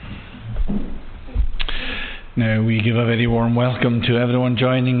Now we give a very warm welcome to everyone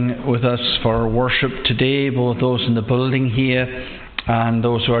joining with us for worship today, both those in the building here and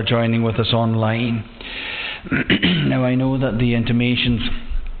those who are joining with us online. Now I know that the intimations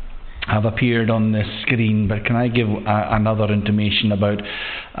have appeared on the screen, but can I give another intimation about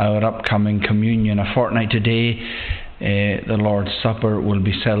our upcoming communion? A fortnight today, the Lord's Supper will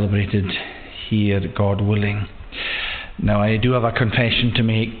be celebrated here, God willing. Now I do have a confession to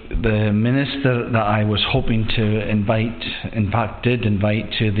make. The minister that I was hoping to invite, in fact did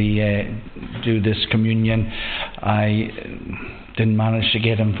invite to do this communion, I didn't manage to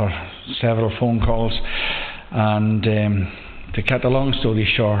get him for several phone calls, and to cut a long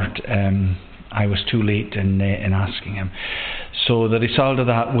story short, I was too late in asking him. So the result of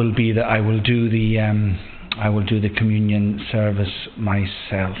that will be that I will do the communion service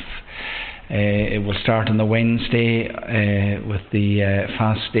myself. It will start on the Wednesday with the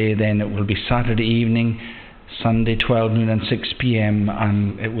fast day. Then it will be Saturday evening, Sunday 12 noon and 6 p.m.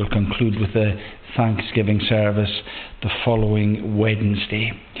 and it will conclude with the Thanksgiving service the following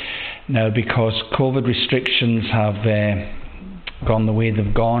Wednesday. Now, because COVID restrictions have gone the way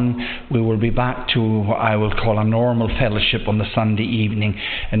they've gone, we will be back to what I will call a normal fellowship on the Sunday evening.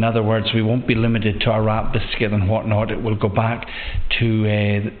 In other words, we won't be limited to a wrap biscuit and whatnot. It will go back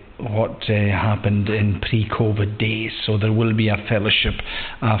to what happened in pre-COVID days. So there will be a fellowship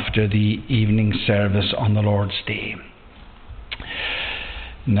after the evening service on the Lord's Day.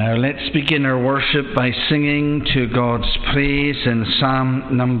 Now let's begin our worship by singing to God's praise in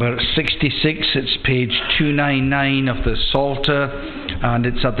Psalm number 66. It's page 299 of the Psalter, and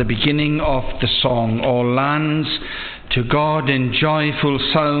it's at the beginning of the song. All lands, to God in joyful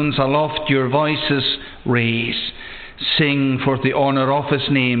sounds aloft your voices raise. Sing for the honour of his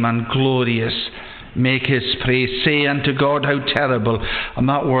name and glorious make his praise. Say unto God, how terrible, and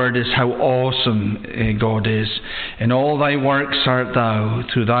that word is how awesome God is. In all thy works art thou,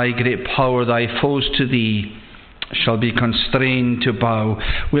 through thy great power thy foes to thee shall be constrained to bow.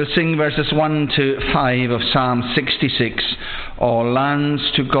 We'll sing verses 1 to 5 of Psalm 66. All lands,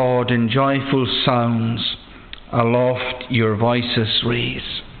 to God in joyful sounds aloft your voices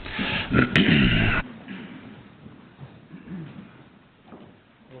raise.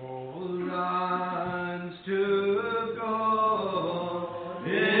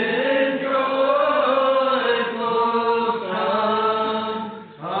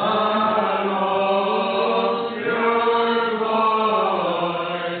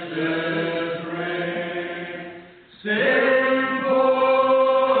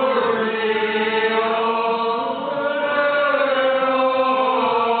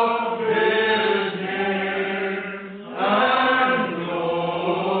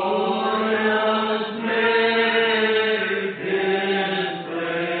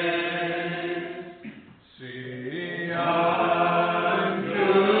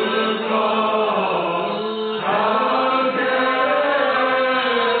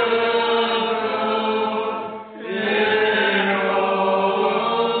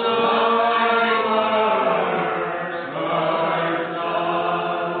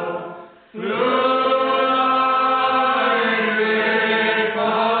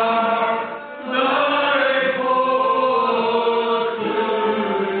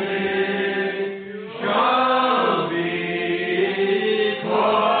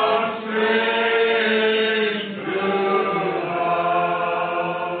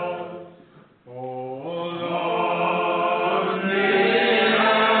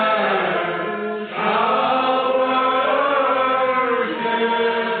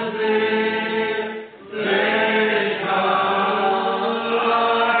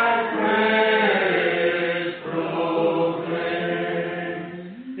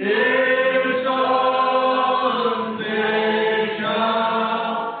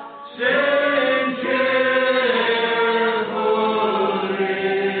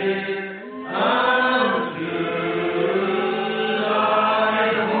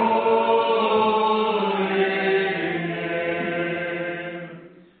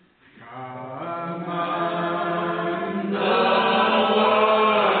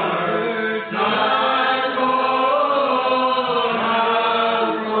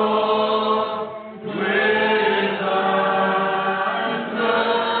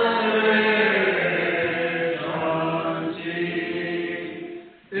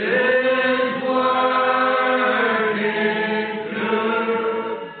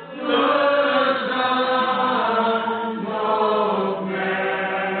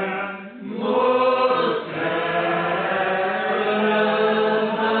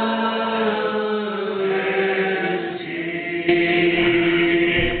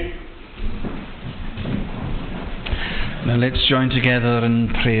 Now let's join together in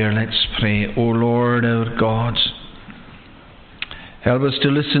prayer. Let's pray. O Lord our God, help us to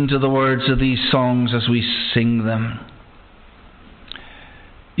listen to the words of these songs as we sing them.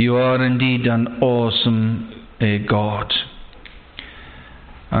 You are indeed an awesome God.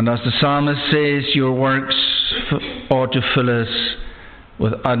 And as the psalmist says, your works ought to fill us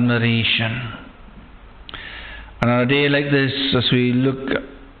with admiration. And on a day like this, as we look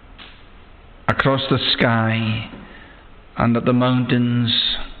across the sky and at the mountains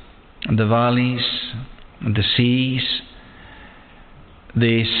and the valleys and the seas,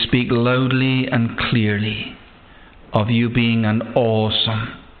 they speak loudly and clearly of you being an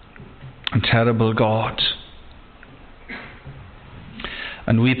awesome and terrible God.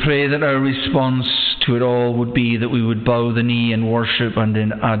 And we pray that our response to it all would be that we would bow the knee in worship and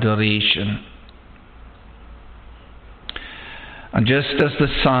in adoration. And just as the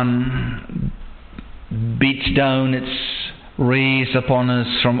sun beats down its rays upon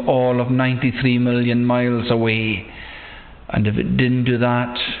us from all of 93 million miles away, and if it didn't do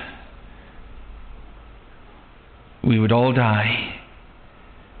that, we would all die.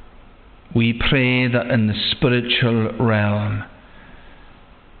 We pray that in the spiritual realm,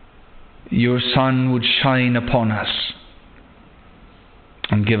 your sun would shine upon us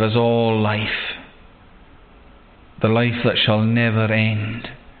and give us all life, the life that shall never end.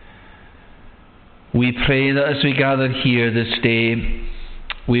 We pray that as we gather here this day,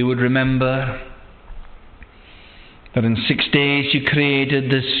 we would remember that in 6 days you created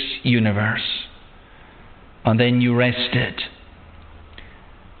this universe, and then you rested.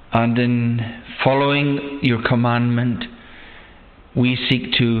 And in following your commandment, we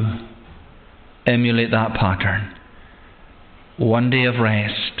seek to emulate that pattern. 1 day of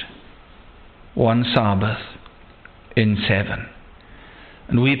rest, 1 Sabbath in 7.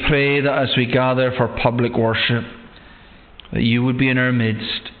 And we pray that as we gather for public worship, that you would be in our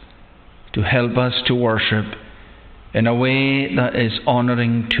midst to help us to worship in a way that is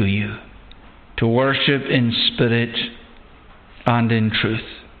honouring to you, to worship in spirit and in truth.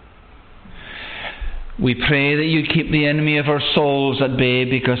 We pray that you keep the enemy of our souls at bay,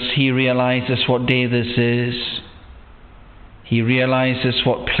 because he realizes what day this is. He realizes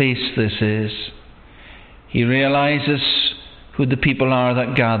what place this is. He realizes who the people are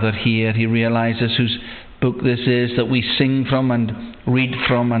that gather here. He realizes whose book this is that we sing from and read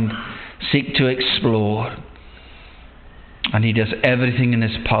from and seek to explore. And he does everything in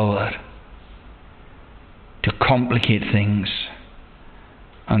his power to complicate things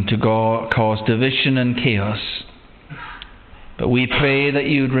and to cause division and chaos. But we pray that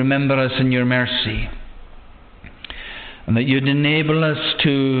you'd remember us in your mercy, and that you'd enable us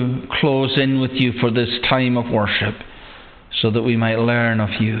to close in with you for this time of worship, so that we might learn of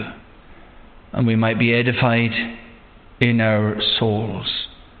you and we might be edified in our souls.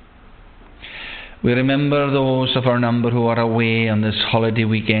 We remember those of our number who are away on this holiday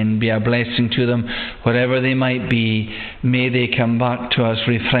weekend. Be a blessing to them wherever they might be. May they come back to us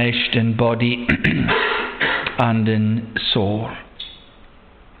refreshed in body and in soul.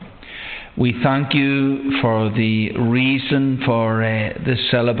 We thank you for the reason for this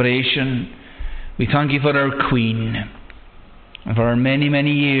celebration. We thank you for our Queen, and for our many,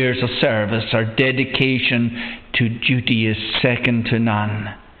 many years of service. Our dedication to duty is second to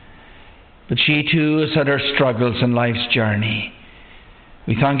none. But she too has had her struggles in life's journey.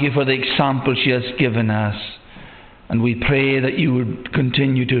 We thank you for the example she has given us, and we pray that you would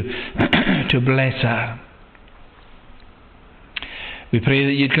continue to bless her. We pray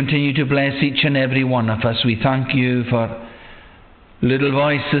that you'd continue to bless each and every one of us. We thank you for little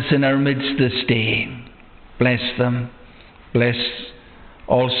voices in our midst this day. Bless them. Bless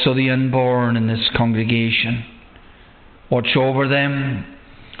also the unborn in this congregation. Watch over them.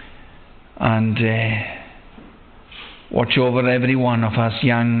 And watch over every one of us,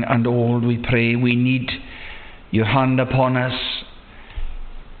 young and old, we pray. We need your hand upon us.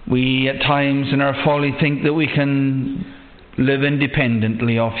 We at times in our folly think that we can live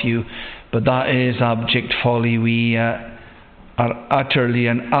independently of you, but that is abject folly. We are utterly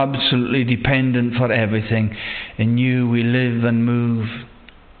and absolutely dependent for everything. In you we live and move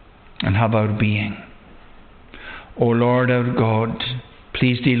and have our being. O Lord our God,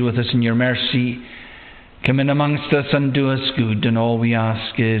 please deal with us in your mercy. Come in amongst us and do us good. And all we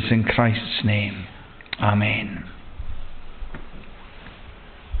ask is in Christ's name. Amen.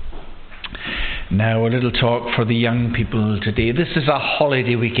 Now a little talk for the young people today. This is a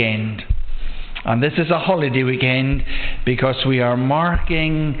holiday weekend. And this is a holiday weekend because we are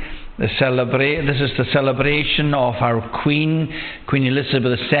marking this is the celebration of our Queen, Queen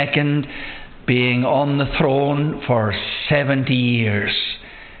Elizabeth II, being on the throne for 70 years.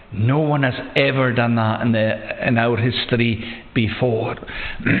 No one has ever done that in our history before.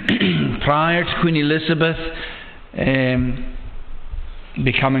 Prior to Queen Elizabeth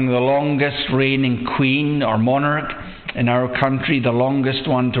becoming the longest reigning queen or monarch in our country, the longest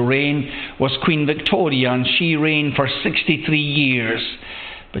one to reign was Queen Victoria, and she reigned for 63 years.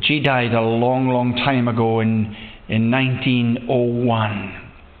 But she died a long, long time ago in 1901.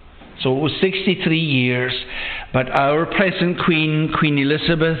 So it was 63 years, but our present Queen, Queen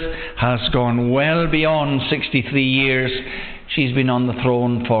Elizabeth, has gone well beyond 63 years. She's been on the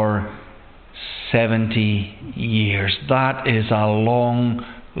throne for 70 years. That is a long,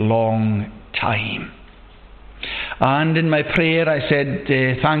 long time. And in my prayer I said,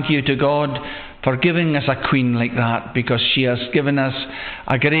 thank you to God for giving us a queen like that, because she has given us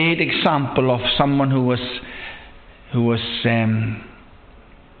a great example of someone who was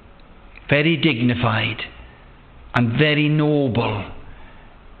very dignified and very noble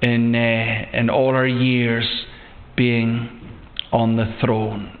in all her years being on the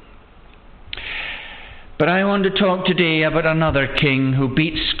throne. But I want to talk today about another king who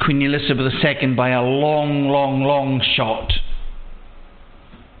beats Queen Elizabeth II by a long, long, long shot.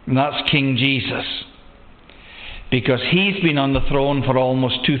 And that's King Jesus. Because he's been on the throne for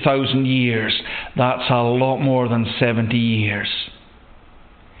almost 2,000 years. That's a lot more than 70 years.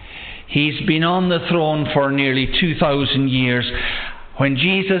 He's been on the throne for nearly 2,000 years. When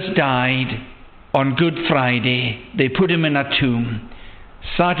Jesus died on Good Friday, they put him in a tomb.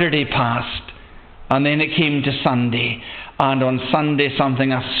 Saturday passed, and then it came to Sunday. And on Sunday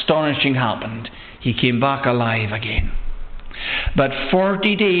something astonishing happened. He came back alive again. But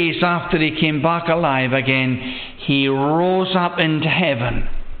 40 days after he came back alive again, he rose up into heaven.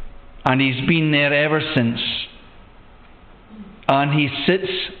 And he's been there ever since. And he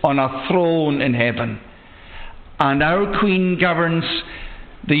sits on a throne in heaven. And our Queen governs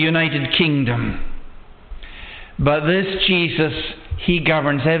the United Kingdom. But this Jesus, he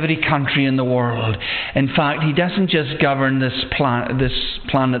governs every country in the world. In fact, he doesn't just govern this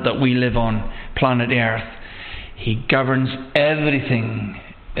planet that we live on, planet Earth. He governs everything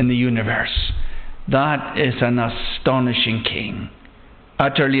in the universe. That is an astonishing king.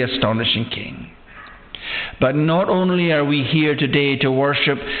 Utterly astonishing king. But not only are we here today to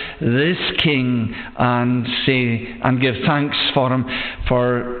worship this king and give thanks for him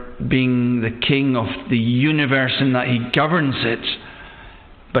for being the king of the universe and that he governs it,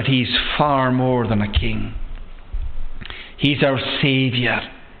 but he's far more than a king. He's our Saviour.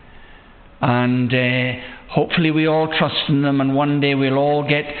 And hopefully we all trust in him, and one day we'll all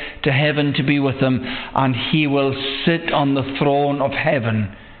get to heaven to be with him, and he will sit on the throne of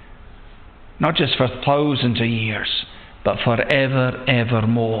heaven. Not just for thousands of years, but forever,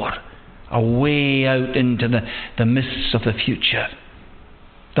 evermore. Away out into the mists of the future.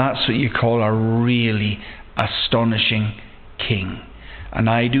 That's what you call a really astonishing king. And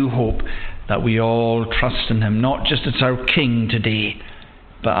I do hope that we all trust in him, not just as our king today,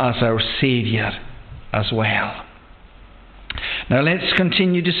 but as our Saviour as well. Now let's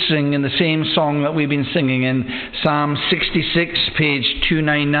continue to sing in the same song that we've been singing in Psalm 66, page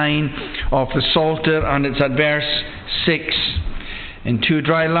 299 of the Psalter, and it's at verse 6. Into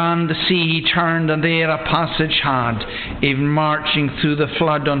dry land the sea he turned, and there a passage had, even marching through the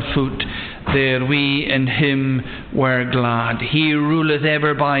flood on foot. There we in him were glad. He ruleth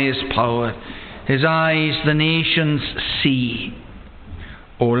ever by his power. His eyes the nations see.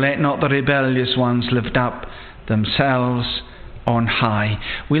 O let not the rebellious ones lift up themselves on high.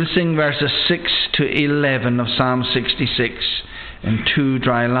 We'll sing verses 6 to 11 of Psalm 66. Into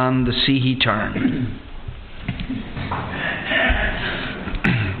dry land the sea he turned.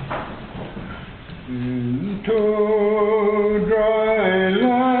 Into dry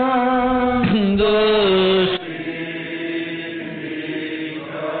land the sea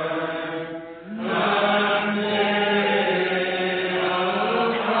turned, and they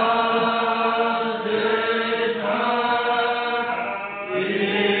across its path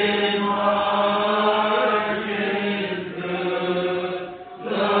in marching through the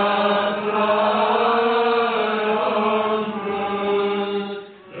flood on through.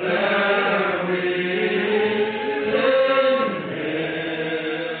 There we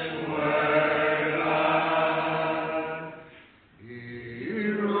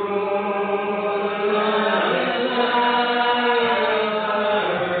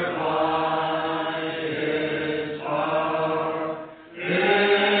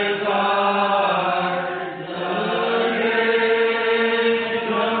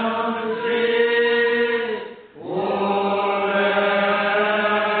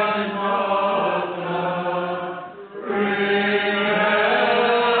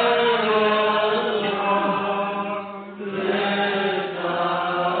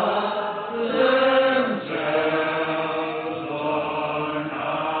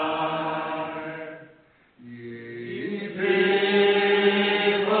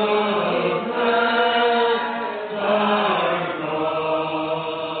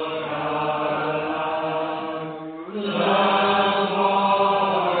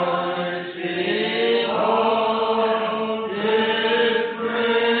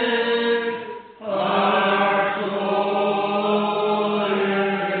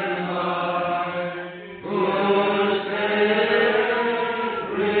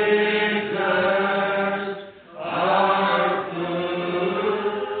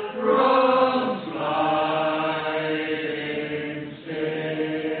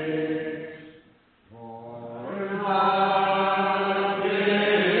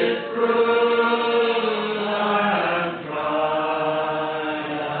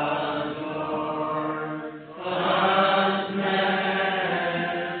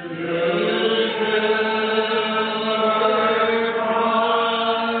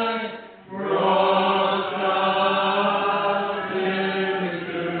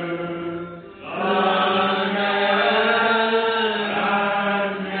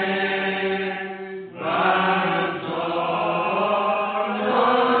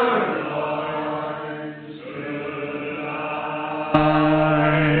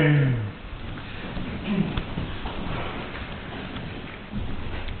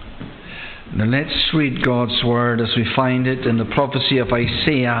Now let's read God's word as we find it in the prophecy of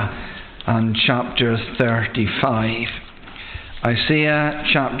Isaiah and chapter 35. Isaiah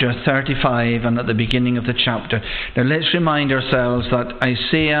chapter 35 and at the beginning of the chapter. Now let's remind ourselves that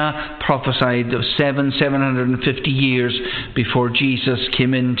Isaiah prophesied of 750 years before Jesus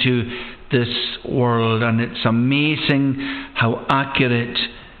came into this world, and it's amazing how accurate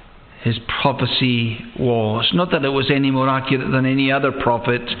his prophecy was. Not that it was any more accurate than any other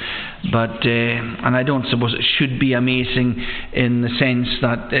prophet, but and I don't suppose it should be amazing in the sense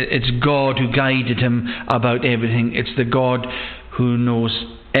that it's God who guided him about everything. It's the God who knows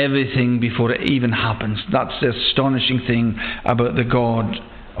everything before it even happens. That's the astonishing thing about the God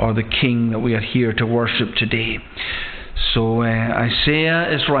or the King that we are here to worship today. So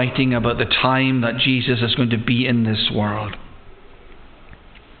Isaiah is writing about the time that Jesus is going to be in this world.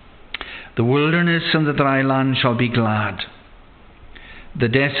 The wilderness and the dry land shall be glad. The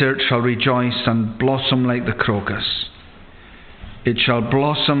desert shall rejoice and blossom like the crocus. It shall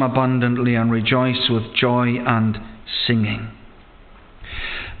blossom abundantly and rejoice with joy and singing.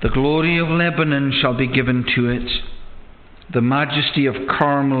 The glory of Lebanon shall be given to it, the majesty of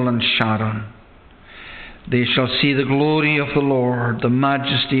Carmel and Sharon. They shall see the glory of the Lord, the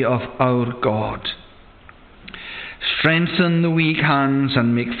majesty of our God. Strengthen the weak hands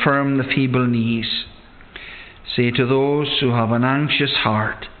and make firm the feeble knees. Say to those who have an anxious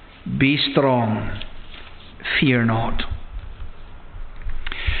heart, be strong, fear not.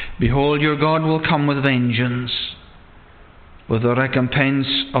 Behold, your God will come with vengeance. With the recompense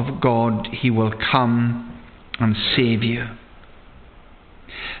of God he will come and save you.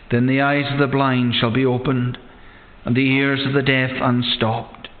 Then the eyes of the blind shall be opened, and the ears of the deaf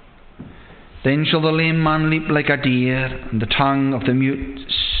unstopped. Then shall the lame man leap like a deer, and the tongue of the mute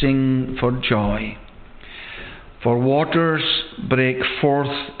sing for joy. For waters break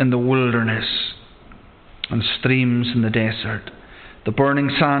forth in the wilderness, and streams in the desert. The burning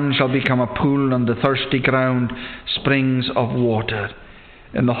sand shall become a pool, and the thirsty ground springs of water.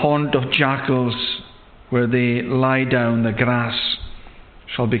 In the haunt of jackals, where they lie down, the grass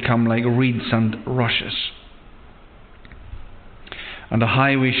shall become like reeds and rushes. And a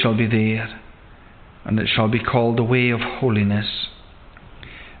highway shall be there, and it shall be called the way of holiness.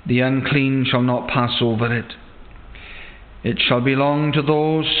 The unclean shall not pass over it. It shall belong to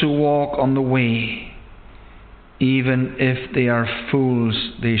those who walk on the way. Even if they are fools,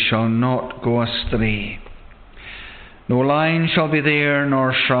 they shall not go astray. No lion shall be there,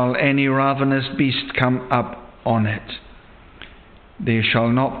 nor shall any ravenous beast come up on it. They shall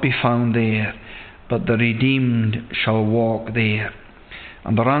not be found there, but the redeemed shall walk there.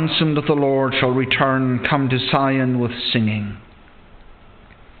 And the ransomed of the Lord shall return and come to Zion with singing.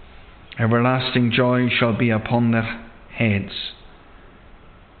 Everlasting joy shall be upon their heads.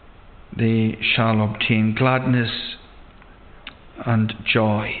 They shall obtain gladness and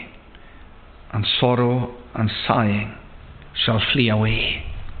joy, and sorrow and sighing shall flee away.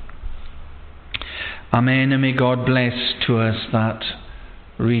 Amen, and may God bless to us that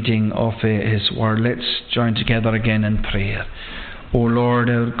reading of his word. Let's join together again in prayer. O Lord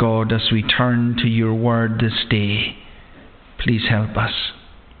our God, as we turn to your word this day, please help us.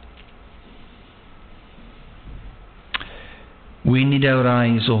 We need our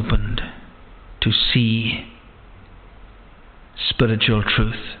eyes opened to see spiritual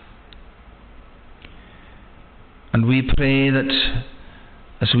truth. And we pray that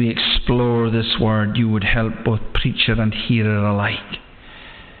as we explore this word, you would help both preacher and hearer alike.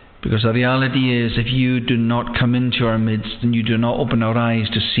 Because the reality is, if you do not come into our midst and you do not open our eyes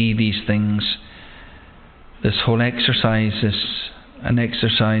to see these things, this whole exercise is an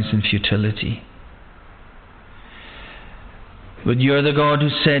exercise in futility. But you're the God who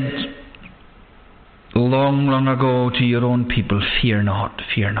said long, long ago to your own people, fear not,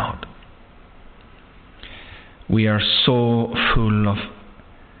 fear not. We are so full of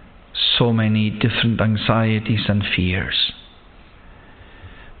so many different anxieties and fears.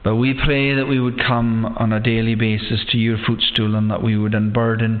 But we pray that we would come on a daily basis to your footstool, and that we would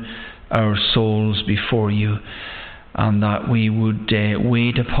unburden our souls before you, and that we would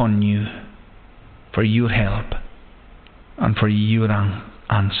wait upon you for your help and for your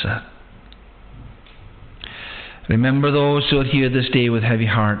answer. Remember those who are here this day with heavy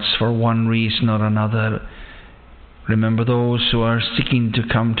hearts for one reason or another. Remember those who are seeking to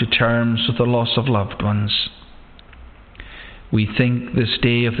come to terms with the loss of loved ones. We think this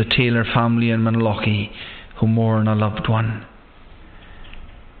day of the Taylor family in Manloughy who mourn a loved one.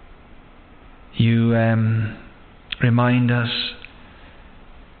 You remind us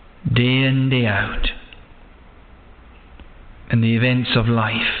day in, day out, in the events of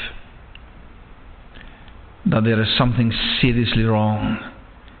life, that there is something seriously wrong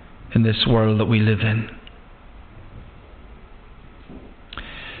in this world that we live in.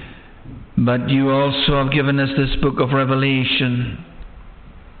 But you also have given us this book of Revelation,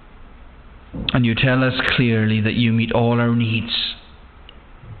 and you tell us clearly that you meet all our needs,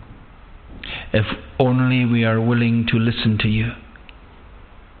 if only we are willing to listen to you,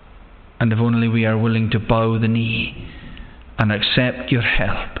 and if only we are willing to bow the knee and accept your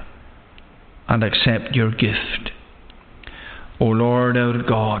help and accept your gift. O Lord our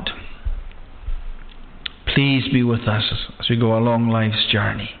God, please be with us as we go along life's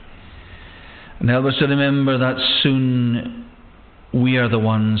journey. And help us to remember that soon we are the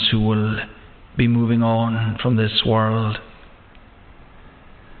ones who will be moving on from this world.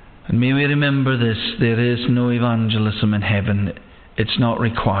 And may we remember this: there is no evangelism in heaven. It's not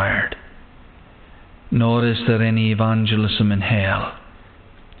required. Nor is there any evangelism in hell.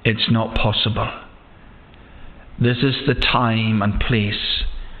 It's not possible. This is the time and place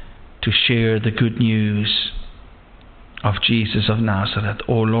to share the good news of Jesus of Nazareth.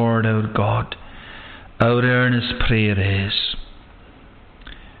 O Lord our God, our earnest prayer is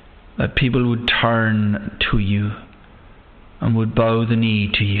that people would turn to you and would bow the knee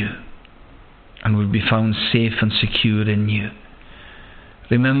to you and would be found safe and secure in you.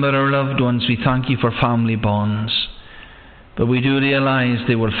 Remember our loved ones. We thank you for family bonds, but we do realize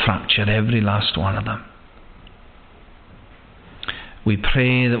they will fracture, every last one of them. We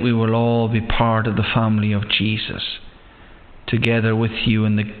pray that we will all be part of the family of Jesus, together with you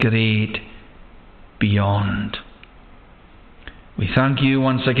in the great beyond. We thank you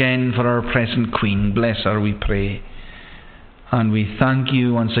once again for our present Queen. Bless her, we pray. And we thank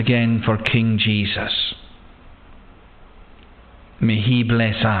you once again for King Jesus. May he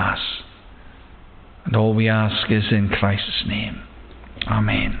bless us. And all we ask is in Christ's name.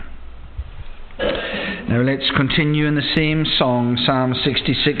 Amen. Now let's continue in the same song, Psalm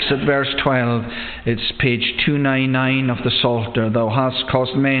 66 at verse 12. It's page 299 of the Psalter. Thou hast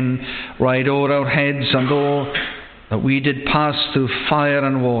caused men ride o'er our heads, and though that we did pass through fire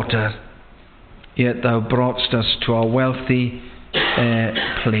and water, yet thou broughtst us to a wealthy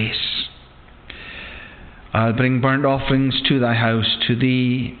place. I'll bring burnt offerings to thy house, to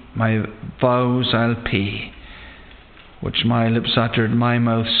thee my vows I'll pay, which my lips uttered, my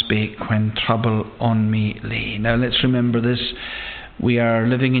mouth spake, when trouble on me lay. Now let's remember this. We are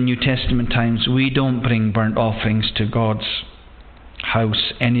living in New Testament times. We don't bring burnt offerings to God's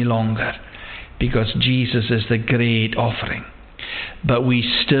house any longer, because Jesus is the great offering. But we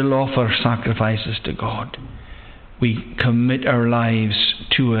still offer sacrifices to God. We commit our lives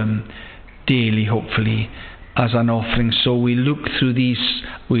to Him daily, hopefully, as an offering. So we look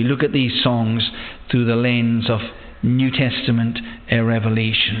at these songs through the lens of New Testament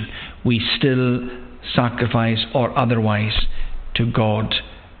revelation. We still sacrifice, or otherwise, to God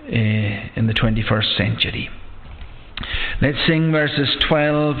in the 21st century. Let's sing verses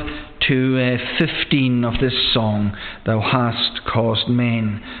 12 to 15 of this song, Thou hast caused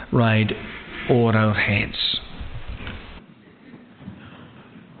men ride o'er our heads.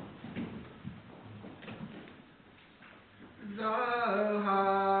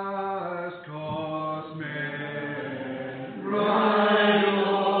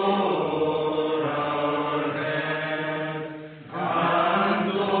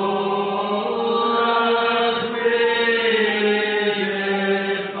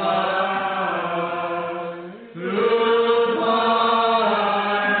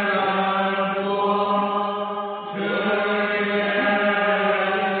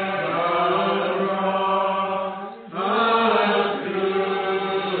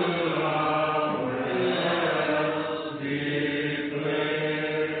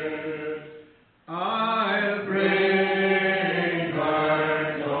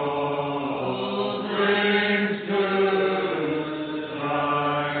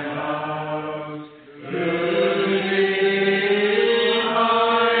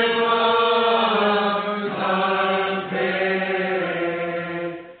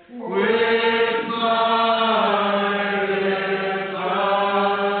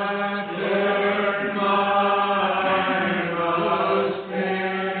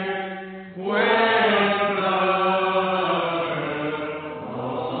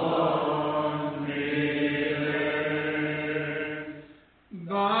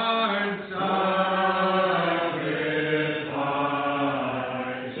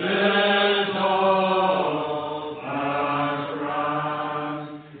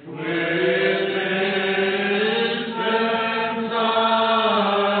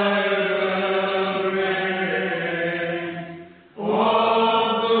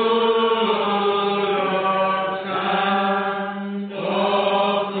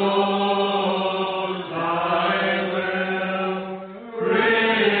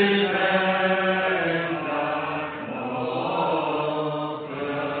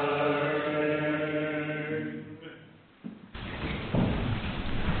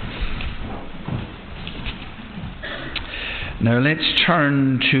 Now let's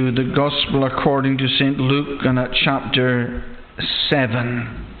turn to the Gospel according to St. Luke and at chapter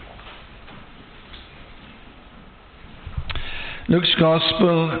 7. Luke's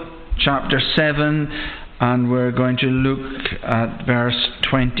Gospel, chapter 7, and we're going to look at verse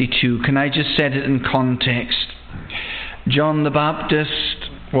 22. Can I just set it in context? John the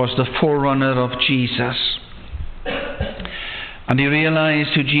Baptist was the forerunner of Jesus, and he realized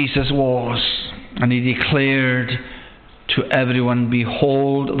who Jesus was, and he declared to everyone,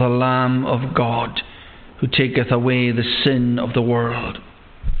 "Behold the Lamb of God, who taketh away the sin of the world."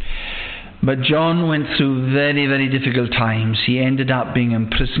 But John went through very, very difficult times. He ended up being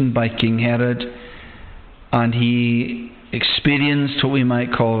imprisoned by King Herod, and he experienced what we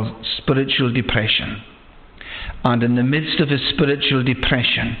might call spiritual depression. And in the midst of his spiritual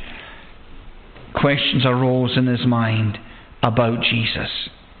depression, questions arose in his mind about Jesus.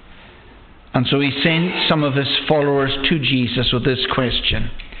 And so he sent some of his followers to Jesus with this question: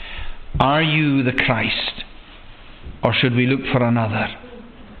 "Are you the Christ, or should we look for another?"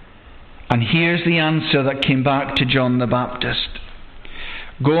 And here's the answer that came back to John the Baptist: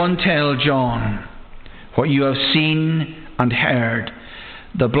 "Go and tell John what you have seen and heard.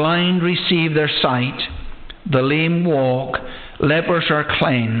 The blind receive their sight, the lame walk, lepers are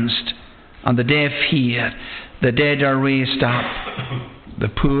cleansed, and the deaf hear, the dead are raised up, the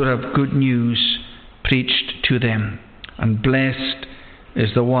poor have good news preached to them, and blessed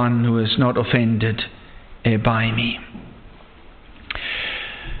is the one who is not offended by me."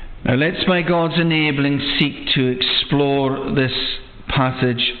 Now let's, by God's enabling, seek to explore this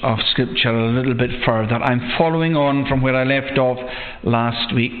passage of Scripture a little bit further. I'm following on from where I left off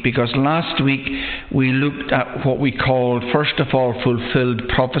last week, because last week we looked at what we called, first of all, fulfilled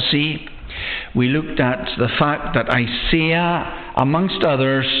prophecy. We looked at the fact that Isaiah, amongst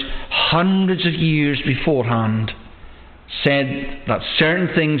others, hundreds of years beforehand, said that certain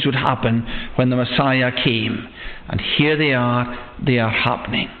things would happen when the Messiah came. And here they are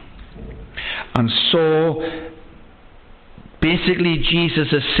happening. And so, basically,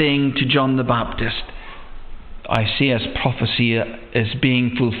 Jesus is saying to John the Baptist, Isaiah's prophecy is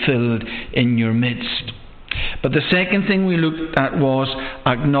being fulfilled in your midst. But the second thing we looked at was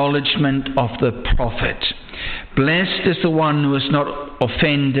acknowledgement of the prophet. Blessed is the one who is not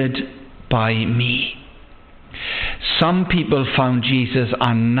offended by me. Some people found Jesus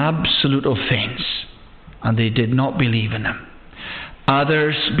an absolute offence, and they did not believe in him.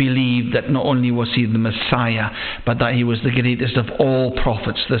 Others believed that not only was he the Messiah, but that he was the greatest of all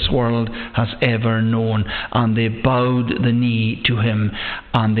prophets this world has ever known. And they bowed the knee to him,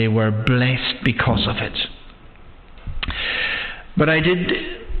 and they were blessed because of it. But I did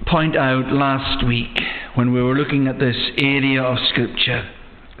point out last week, when we were looking at this area of Scripture,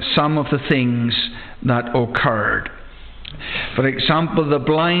 some of the things that occurred. For example, the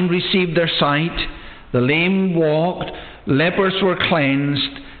blind received their sight, the lame walked, lepers were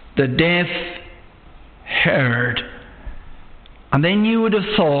cleansed, the deaf heard. And then you would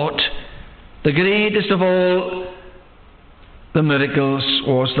have thought the greatest of all the miracles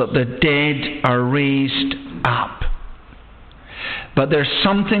was that the dead are raised up. But there's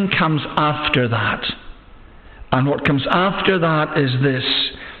something comes after that. And what comes after that is this: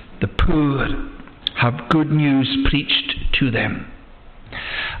 the poor have good news preached to them.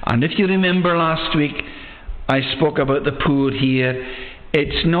 And if you remember last week, I spoke about the poor here.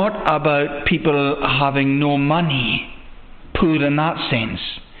 It's not about people having no money, poor in that sense.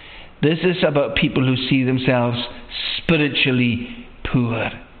 This is about people who see themselves spiritually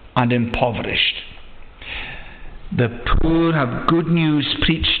poor and impoverished. The poor have good news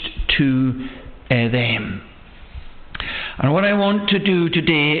preached to them. And what I want to do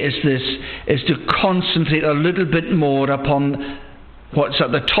today is to concentrate a little bit more upon what's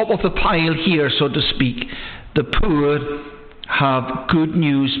at the top of the pile here, so to speak. The poor have good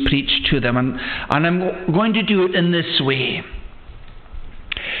news preached to them. And I'm going to do it in this way.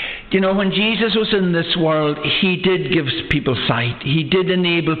 You know, when Jesus was in this world, he did give people sight. He did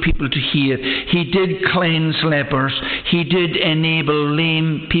enable people to hear. He did cleanse lepers. He did enable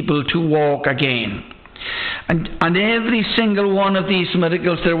lame people to walk again. And every single one of these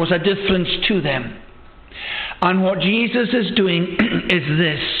miracles, there was a difference to them. And what Jesus is doing is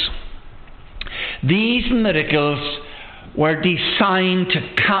this. These miracles were designed to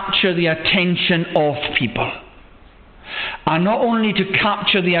capture the attention of people. And not only to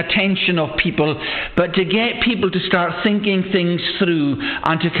capture the attention of people, but to get people to start thinking things through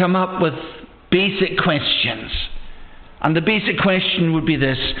and to come up with basic questions. And the basic question would be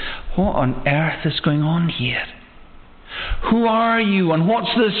this: what on earth is going on here? Who are you, and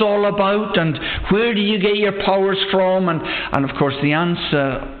what's this all about, and where do you get your powers from? And of course the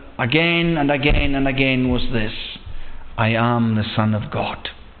answer again and again and again was this: I am the Son of God.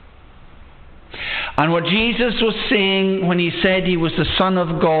 And what Jesus was saying when he said he was the Son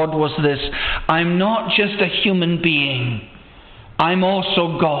of God was this: I'm not just a human being, I'm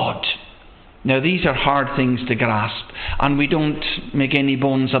also God. Now these are hard things to grasp, and we don't make any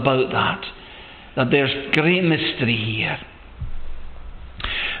bones about that there's great mystery here.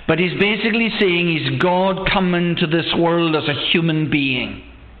 But he's basically saying he's God come into this world as a human being,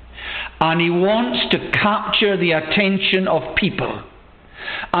 and he wants to capture the attention of people.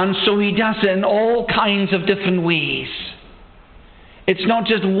 And so he does it in all kinds of different ways. It's not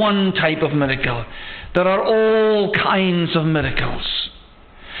just one type of miracle. There are all kinds of miracles.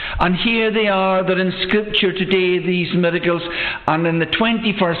 And here they are, they're in Scripture today, these miracles. And in the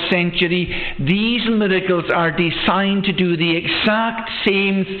 21st century, these miracles are designed to do the exact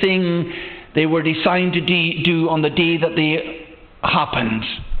same thing they were designed to do on the day that they happened.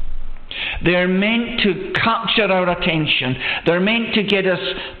 They're meant to capture our attention. They're meant to get us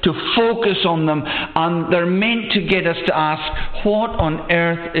to focus on them. And they're meant to get us to ask, what on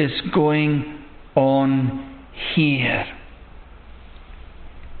earth is going on here?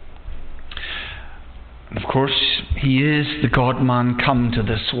 And of course, he is the God-man come to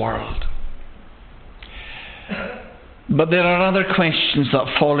this world. But there are other questions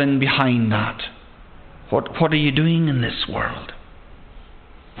that fall in behind that. What are you doing in this world?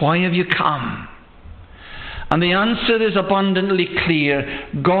 Why have you come? And the answer is abundantly clear.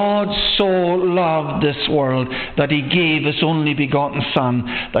 God so loved this world that he gave his only begotten Son,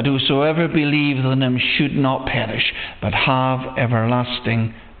 that whosoever believeth in him should not perish, but have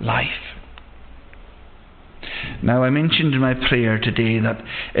everlasting life. Now, I mentioned in my prayer today that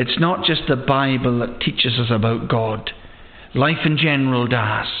it's not just the Bible that teaches us about God. Life in general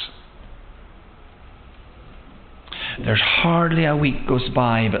does. There's hardly a week goes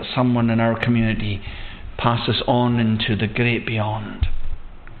by but someone in our community passes on into the great beyond.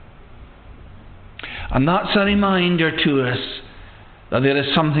 And that's a reminder to us that there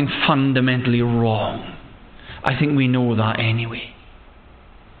is something fundamentally wrong. I think we know that anyway.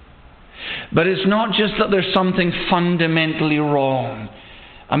 But it's not just that there's something fundamentally wrong.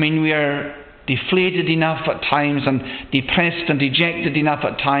 I mean, we are deflated enough at times and depressed and dejected enough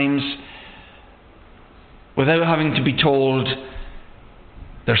at times without having to be told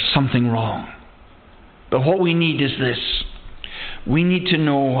there's something wrong. But what we need is this. We need to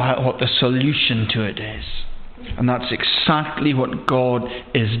know what the solution to it is. And that's exactly what God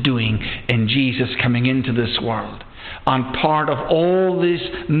is doing in Jesus coming into this world. And part of all this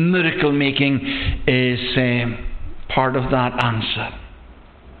miracle making is part of that answer.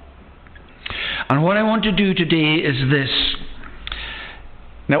 And what I want to do today is this.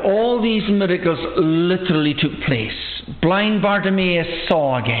 Now, all these miracles literally took place. Blind Bartimaeus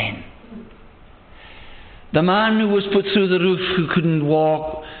saw again. The man who was put through the roof, who couldn't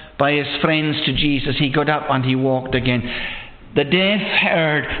walk, by his friends to Jesus, he got up and he walked again. The deaf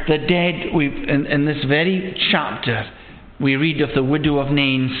heard. The dead, in this very chapter, we read of the widow of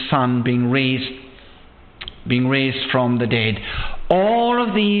Nain's son being raised from the dead. All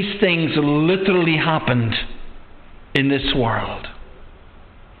of these things literally happened in this world.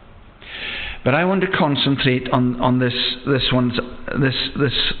 But I want to concentrate on this one.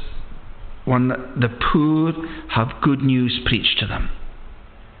 The poor have good news preached to them.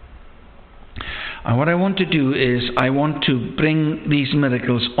 And what I want to do is I want to bring these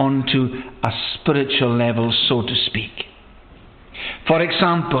miracles onto a spiritual level, so to speak. For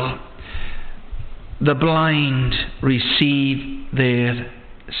example, the blind receive their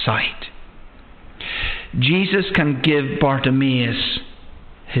sight. Jesus can give Bartimaeus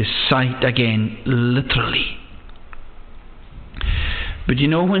his sight again, literally. But you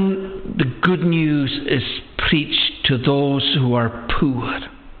know, when the good news is preached to those who are poor,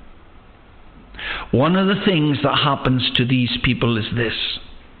 one of the things that happens to these people is this: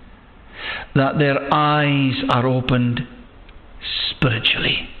 that their eyes are opened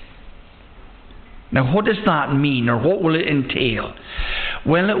spiritually. Now, what does that mean, or what will it entail?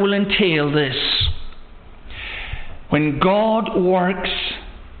 Well, it will entail this. When God works,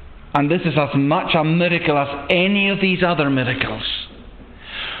 and this is as much a miracle as any of these other miracles,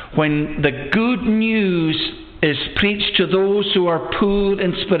 when the good news is preached to those who are poor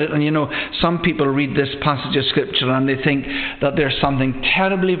in spirit. And you know, some people read this passage of Scripture and they think that there's something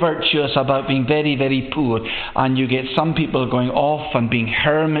terribly virtuous about being very, very poor. And you get some people going off and being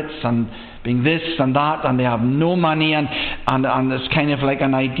hermits and being this and that, and they have no money, and it's kind of like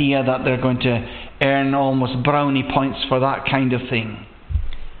an idea that they're going to earn almost brownie points for that kind of thing.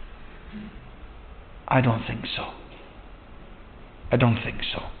 I don't think so. I don't think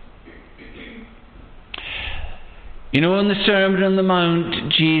so. You know, in the Sermon on the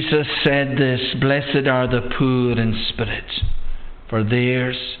Mount, Jesus said this, "Blessed are the poor in spirit, for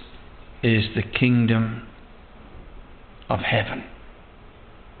theirs is the kingdom of heaven."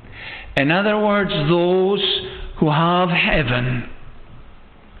 In other words, those who have heaven,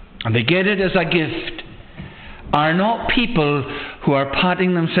 and they get it as a gift, are not people who are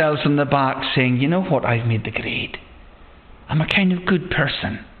patting themselves on the back saying, "You know what, I've made the grade. I'm a kind of good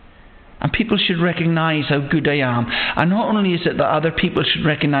person. And people should recognize how good I am." And not only is it that other people should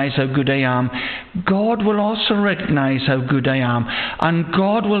recognize how good I am, God will also recognize how good I am. And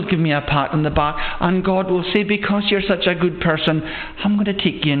God will give me a pat on the back. And God will say, "Because you're such a good person, I'm going to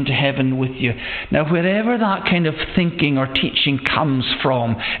take you into heaven with you." Now, wherever that kind of thinking or teaching comes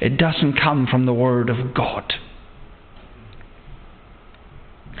from, it doesn't come from the Word of God.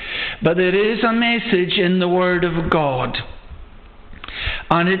 But there is a message in the Word of God.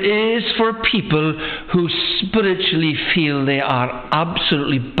 And it is for people who spiritually feel they are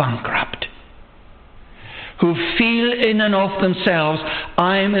absolutely bankrupt. Who feel in and of themselves,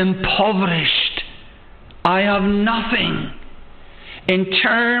 "I'm impoverished. I have nothing. In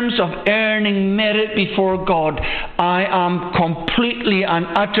terms of earning merit before God, I am completely and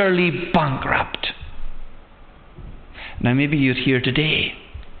utterly bankrupt." Now maybe you're here today,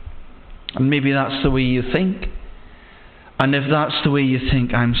 and maybe that's the way you think. And if that's the way you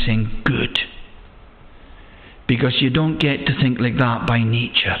think, I'm saying good. Because you don't get to think like that by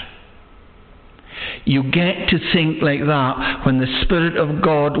nature. You get to think like that when the Spirit of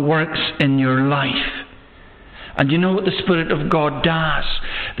God works in your life. And you know what the Spirit of God does?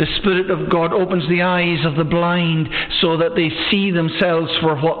 The Spirit of God opens the eyes of the blind so that they see themselves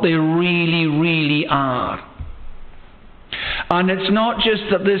for what they really, really are. And it's not just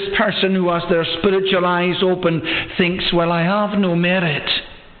that this person who has their spiritual eyes open thinks, "Well, I have no merit."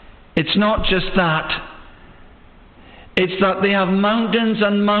 It's not just that. It's that they have mountains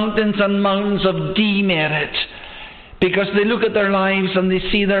and mountains and mountains of demerit. Because they look at their lives and they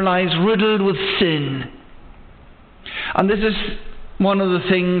see their lives riddled with sin. And this is one of the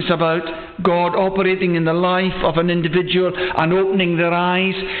things about God operating in the life of an individual and opening their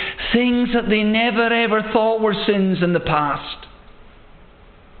eyes. Things that they never ever thought were sins in the past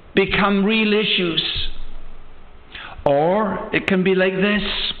become real issues. Or it can be like this.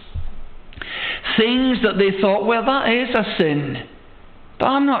 Things that they thought, "Well, that is a sin. But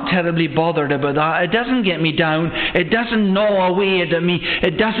I'm not terribly bothered about that. It doesn't get me down. It doesn't gnaw away at me.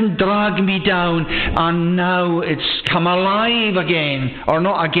 It doesn't drag me down." And now it's come alive again. Or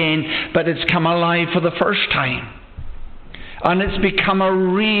not again, but it's come alive for the first time. And it's become a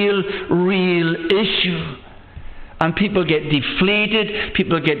real, real issue. And people get deflated,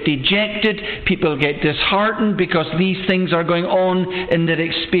 people get dejected, people get disheartened because these things are going on in their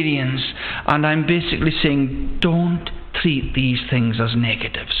experience. And I'm basically saying, don't treat these things as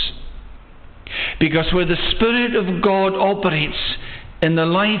negatives. Because where the Spirit of God operates in the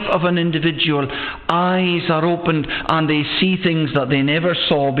life of an individual, eyes are opened and they see things that they never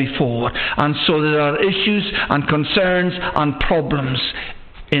saw before. And so there are issues and concerns and problems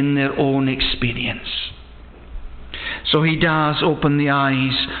in their own experience. So he does open the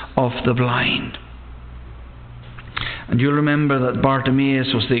eyes of the blind. And you'll remember that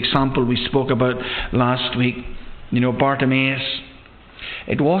Bartimaeus was the example we spoke about last week. You know, Bartimaeus,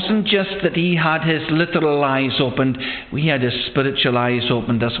 it wasn't just that he had his literal eyes opened, we had his spiritual eyes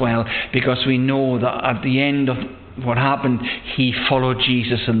opened as well, because we know that at the end of what happened, he followed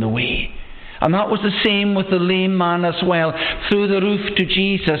Jesus in the way. And that was the same with the lame man as well. Through the roof to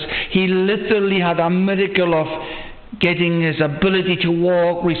Jesus, he literally had a miracle of getting his ability to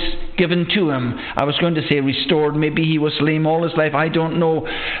walk given to him. I was going to say restored. Maybe he was lame all his life. I don't know.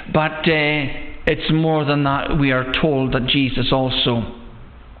 But it's more than that. We are told that Jesus also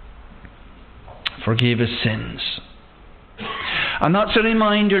forgave his sins. And that's a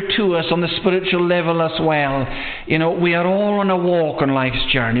reminder to us on the spiritual level as well. You know, we are all on a walk on life's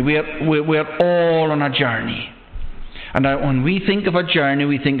journey. We're all on a journey. And when we think of a journey,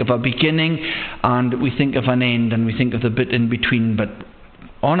 we think of a beginning and we think of an end and we think of the bit in between. But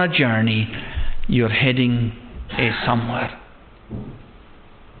on a journey, you're heading somewhere.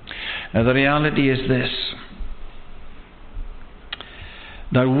 Now the reality is this,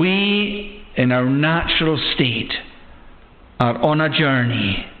 that we in our natural state are on a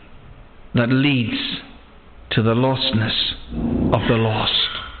journey that leads to the lostness of the lost.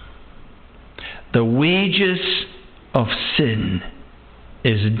 The wages of sin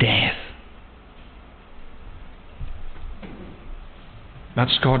is death.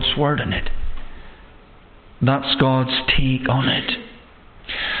 That's God's word in it. That's God's take on it.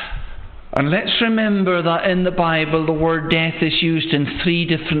 And let's remember that in the Bible the word death is used in 3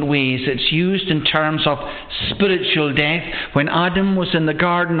 different ways. It's used in terms of spiritual death. When Adam was in the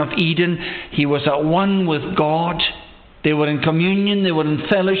Garden of Eden, he was at one with God. They were in communion, they were in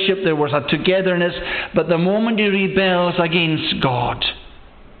fellowship, there was a togetherness. But the moment he rebels against God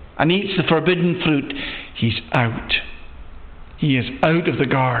and eats the forbidden fruit, he's out. He is out of the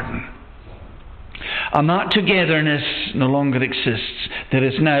garden. And that togetherness no longer exists. There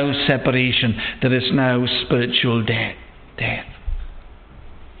is now separation. There is now spiritual death.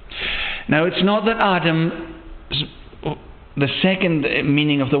 Now, it's not that Adam, the second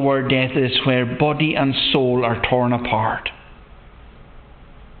meaning of the word death is where body and soul are torn apart.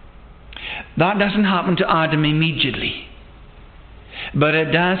 That doesn't happen to Adam immediately, but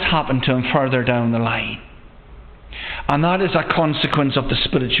it does happen to him further down the line. And that is a consequence of the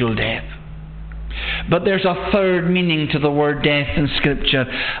spiritual death. But there's a third meaning to the word death in Scripture,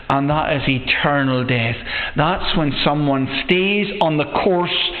 and that is eternal death. That's when someone stays on the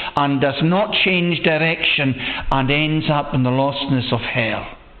course and does not change direction and ends up in the lostness of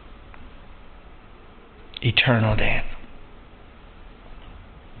hell. Eternal death.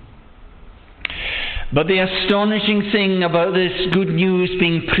 But the astonishing thing about this good news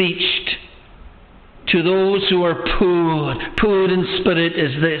being preached to those who are poor in spirit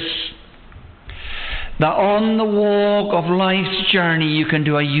is this: that on the walk of life's journey you can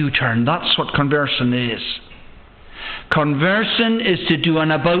do a U-turn. That's what conversion is. Conversion is to do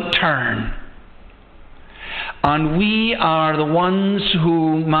an about turn. And we are the ones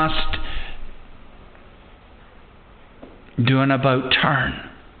who must do an about turn.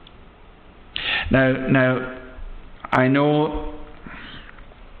 Now, I know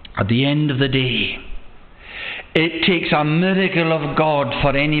at the end of the day, it takes a miracle of God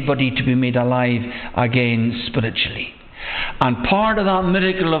for anybody to be made alive again spiritually. And part of that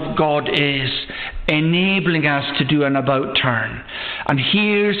miracle of God is enabling us to do an about turn. And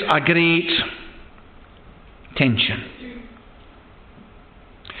here's a great tension.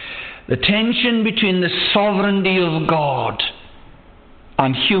 The tension between the sovereignty of God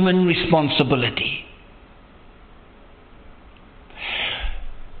and human responsibility.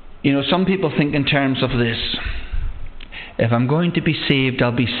 You know, some people think in terms of this: if I'm going to be saved,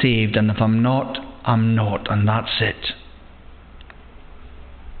 I'll be saved, and if I'm not, I'm not, and that's it.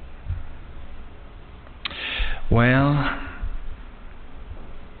 Well,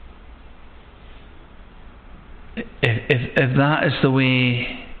 if that is the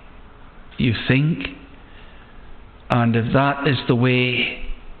way you think, and if that is the way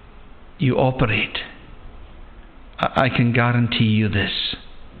you operate, I can guarantee you this: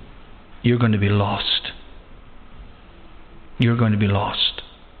 you're going to be lost. You're going to be lost.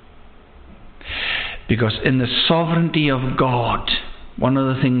 Because in the sovereignty of God, one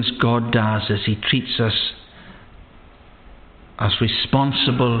of the things God does is He treats us as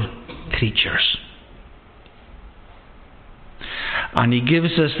responsible creatures. And He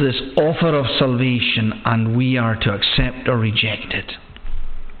gives us this offer of salvation, and we are to accept or reject it.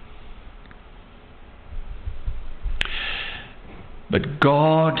 But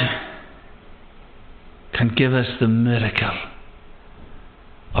God can give us the miracle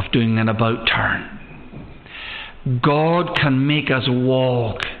of doing an about turn. God can make us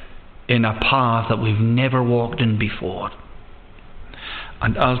walk in a path that we've never walked in before.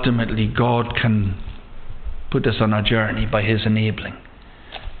 And ultimately God can put us on a journey by His enabling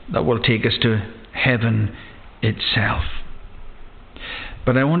that will take us to heaven itself.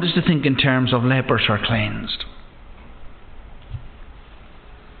 But I want us to think in terms of lepers are cleansed.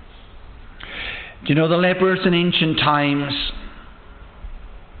 Do you know the lepers in ancient times?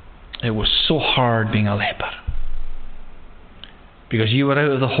 It was so hard being a leper. Because you were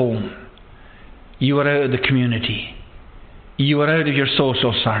out of the home. You were out of the community. You were out of your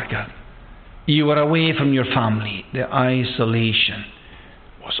social circle. You were away from your family. The isolation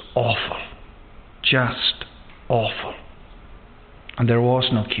was awful. Just awful. And there was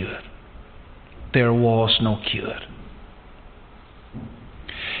no cure. There was no cure.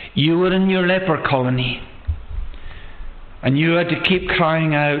 You were in your leper colony, and you had to keep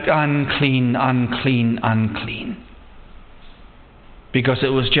crying out, unclean, unclean, unclean, because it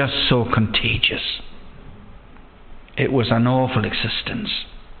was just so contagious. It was an awful existence.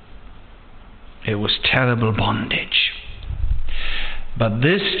 It was terrible bondage. But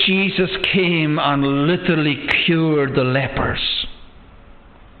this Jesus came and literally cured the lepers.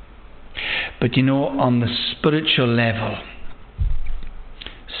 But you know, on the spiritual level,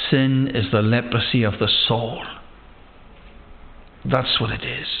 sin is the leprosy of the soul. That's what it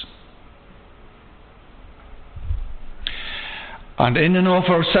is. And in and of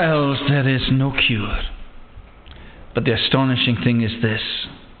ourselves there is no cure. But the astonishing thing is this: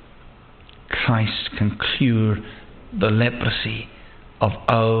 Christ can cure the leprosy of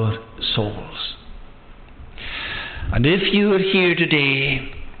our souls. And if you are here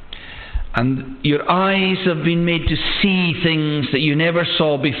today and your eyes have been made to see things that you never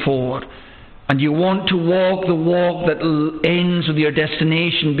saw before, and you want to walk the walk that ends with your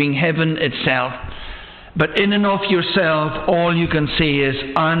destination being heaven itself, but in and of yourself all you can say is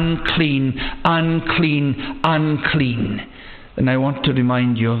unclean, unclean, unclean, then I want to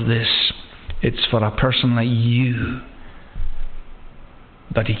remind you of this: it's for a person like you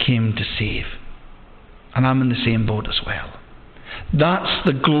that He came to save. And I'm in the same boat as well. That's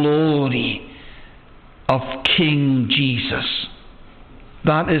the glory of King Jesus.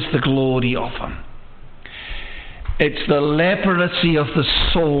 That is the glory of Him. It's the leprosy of the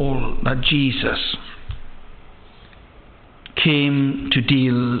soul that Jesus came to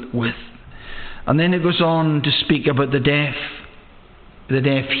deal with. And then it goes on to speak about the deaf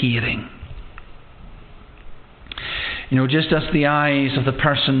hearing. You know, just as the eyes of the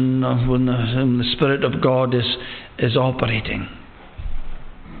person of whom the Spirit of God is operating,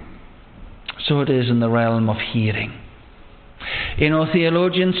 so it is in the realm of hearing. You know,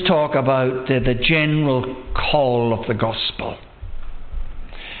 theologians talk about the general call of the gospel.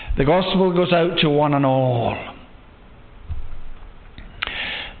 The gospel goes out to one and all.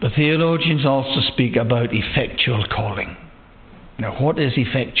 But theologians also speak about effectual calling. Now, what is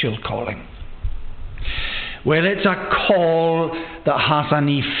effectual calling? Well, it's a call that has an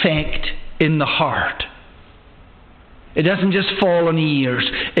effect in the heart. It doesn't just fall on ears.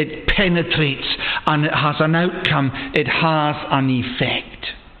 It penetrates and it has an outcome. It has an effect.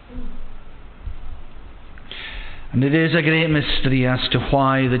 And it is a great mystery as to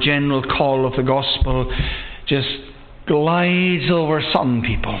why the general call of the gospel just glides over some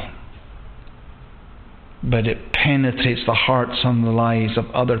people, but it penetrates the hearts and the lives of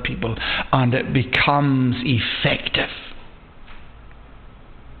other people, and it becomes effective.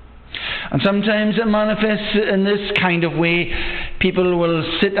 And sometimes it manifests in this kind of way. People will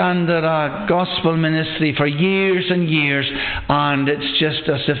sit under a gospel ministry for years and years, and it's just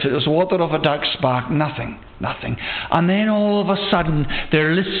as if it was water off a duck's back, nothing. And then all of a sudden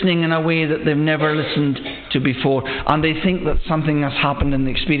they're listening in a way that they've never listened to before, and they think that something has happened in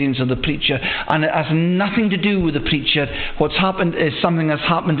the experience of the preacher, and it has nothing to do with the preacher. What's happened is something has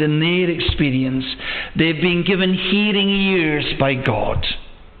happened in their experience. They've been given hearing ears by God,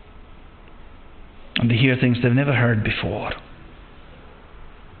 and they hear things they've never heard before.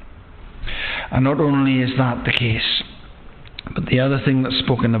 And not only is that the case, but the other thing that's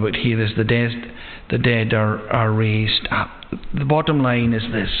spoken about here is the dead are raised up. The bottom line is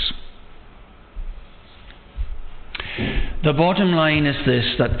this. The bottom line is this,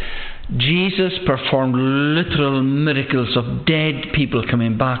 that Jesus performed literal miracles of dead people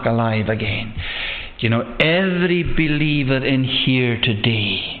coming back alive again. You know, every believer in here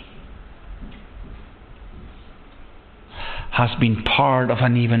today has been part of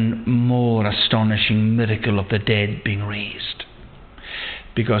an even more astonishing miracle of the dead being raised.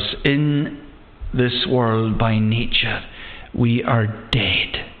 Because in this world, by nature, we are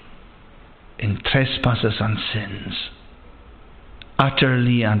dead in trespasses and sins.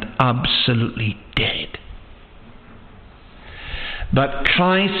 Utterly and absolutely dead. But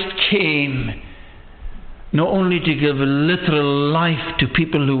Christ came not only to give literal life to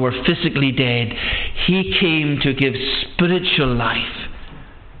people who were physically dead, He came to give spiritual life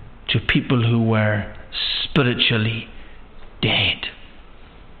to people who were spiritually dead.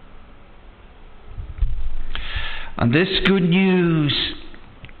 And this good news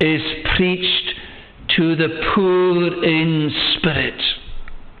is preached to the poor in spirit.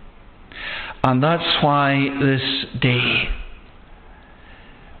 And that's why this day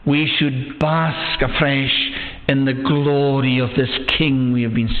we should bask afresh in the glory of this King we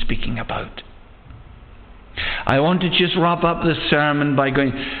have been speaking about. I want to just wrap up this sermon by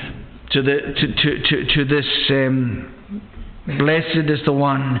going to this blessed is the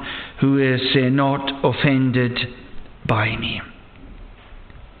one who is not offended by me.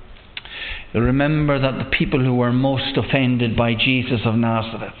 Remember that the people who were most offended by Jesus of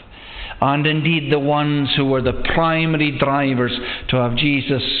Nazareth, and indeed the ones who were the primary drivers to have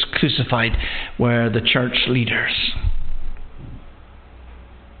Jesus crucified, were the church leaders.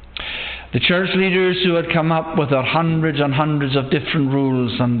 The church leaders who had come up with their hundreds and hundreds of different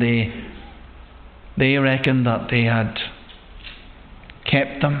rules, and they reckoned that they had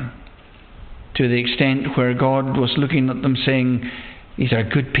kept them to the extent where God was looking at them saying, these are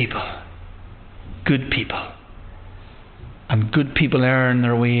good people. Good people. And good people earn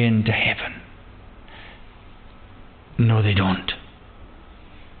their way into heaven. No, they don't.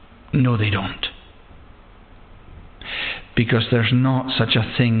 No, they don't. Because there's not such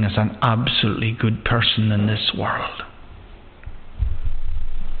a thing as an absolutely good person in this world.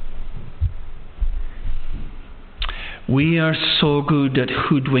 We are so good at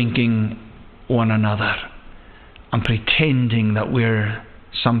hoodwinking one another and pretending that we're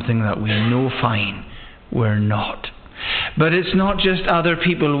something that we know fine. We're not. But it's not just other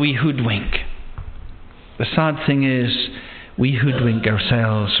people we hoodwink. The sad thing is, we hoodwink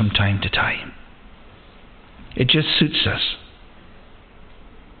ourselves from time to time. It just suits us.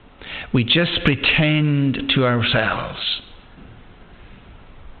 We just pretend to ourselves.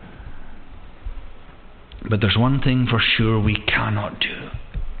 But there's one thing for sure we cannot do.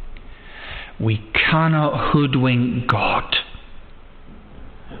 We cannot hoodwink God.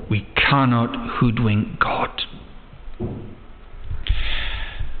 We cannot hoodwink God.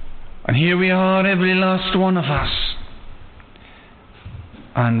 And here we are, every last one of us.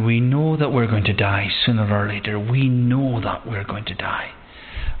 And we know that we're going to die sooner or later. We know that we're going to die.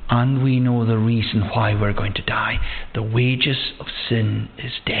 And we know the reason why we're going to die. The wages of sin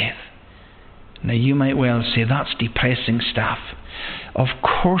is death. Now you might well say, that's depressing stuff. Of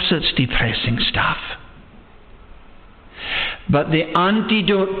course it's depressing stuff. But the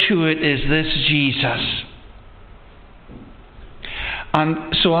antidote to it is this Jesus.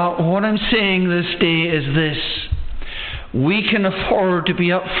 And so what I'm saying this day is this. We can afford to be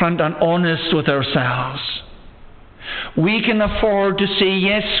upfront and honest with ourselves. We can afford to say,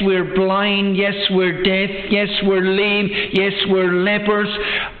 yes, we're blind, yes, we're deaf, yes, we're lame, yes, we're lepers,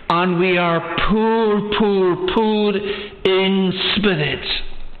 and we are poor in spirit,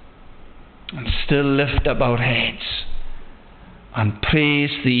 and still lift up our heads and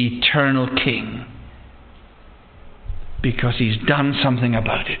praise the eternal King, because He's done something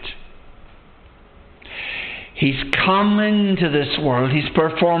about it. He's come into this world. He's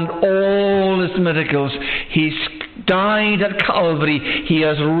performed all His miracles. He's died at Calvary. He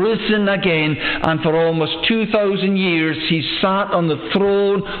has risen again. And for almost 2,000 years, He's sat on the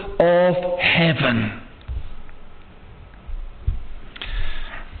throne of heaven.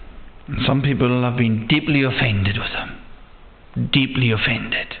 And some people have been deeply offended with Him. Deeply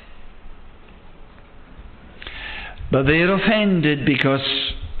offended. But they're offended because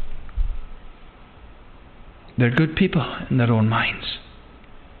they're good people in their own minds.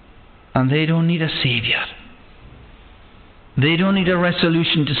 And they don't need a saviour. They don't need a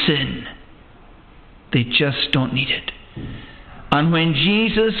resolution to sin. They just don't need it. And when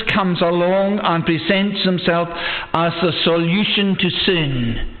Jesus comes along and presents Himself as the solution to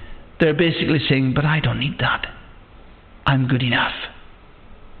sin, they're basically saying, but I don't need that. I'm good enough.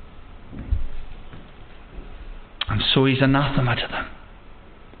 And so He's anathema to them.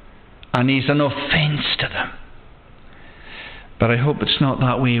 And He's an offence to them. But I hope it's not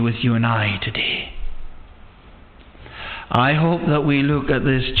that way with you and I today. I hope that we look at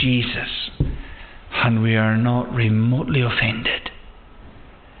this Jesus and we are not remotely offended,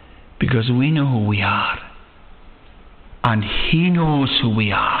 because we know who we are, and He knows who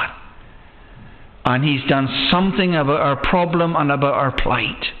we are, and He's done something about our problem and about our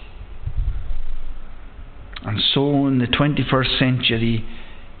plight. And so in the 21st century,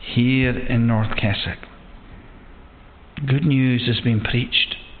 here in North Keswick, good news has been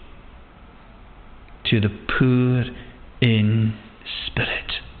preached to the poor in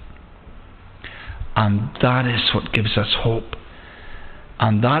spirit. And that is what gives us hope.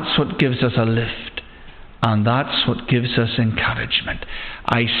 And that's what gives us a lift. And that's what gives us encouragement.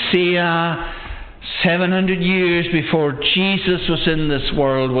 Isaiah, 700 years before Jesus was in this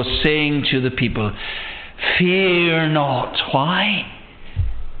world, was saying to the people, fear not. Why?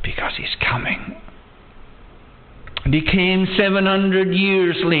 Because He's coming. And He came 700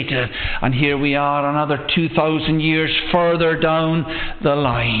 years later, and here we are another 2,000 years further down the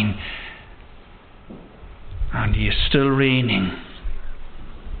line, and He is still reigning,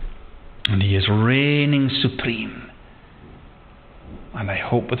 and He is reigning supreme. And I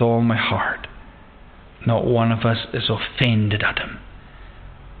hope with all my heart not one of us is offended at Him,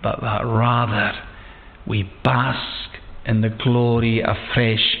 but that rather we bask in the glory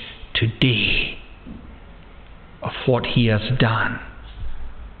afresh today of what He has done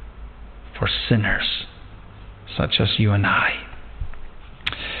for sinners such as you and I.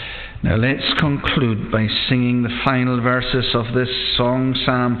 Now let's conclude by singing the final verses of this song,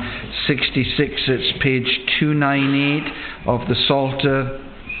 Psalm 66. It's page 298 of the Psalter.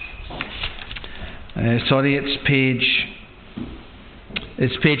 It's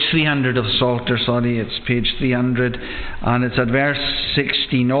page 300 of the Psalter, it's page 300, and it's at verse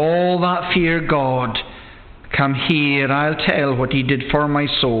 16. All that fear God, come here, I'll tell what he did for my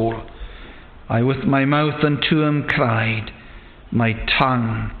soul. I with my mouth unto him cried, my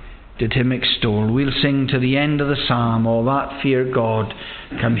tongue did him extol. We'll sing to the end of the psalm, all that fear God,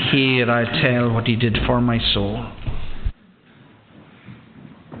 come here, I'll tell what he did for my soul.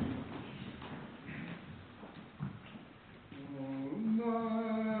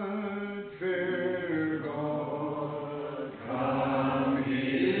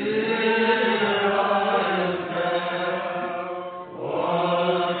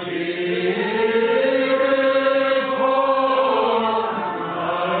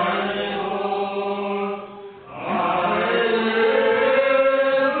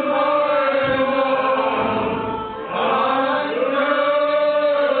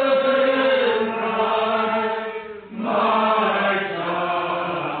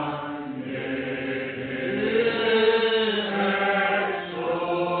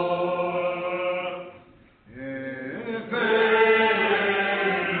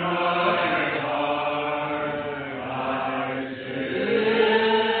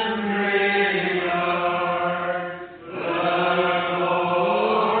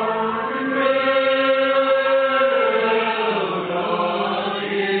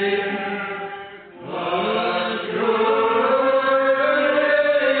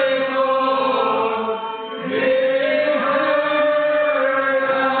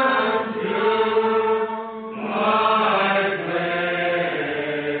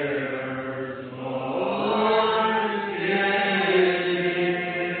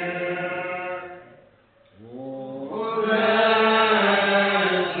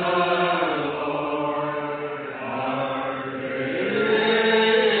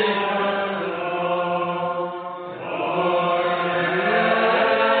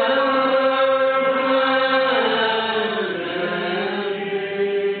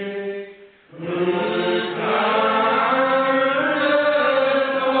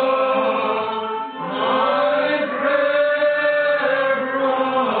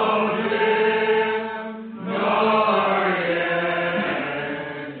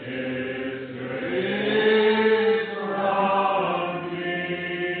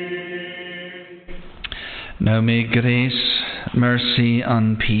 Now may grace, mercy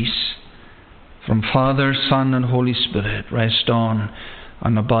and peace from Father, Son and Holy Spirit rest on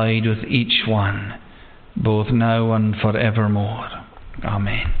and abide with each one, both now and forevermore.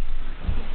 Amen.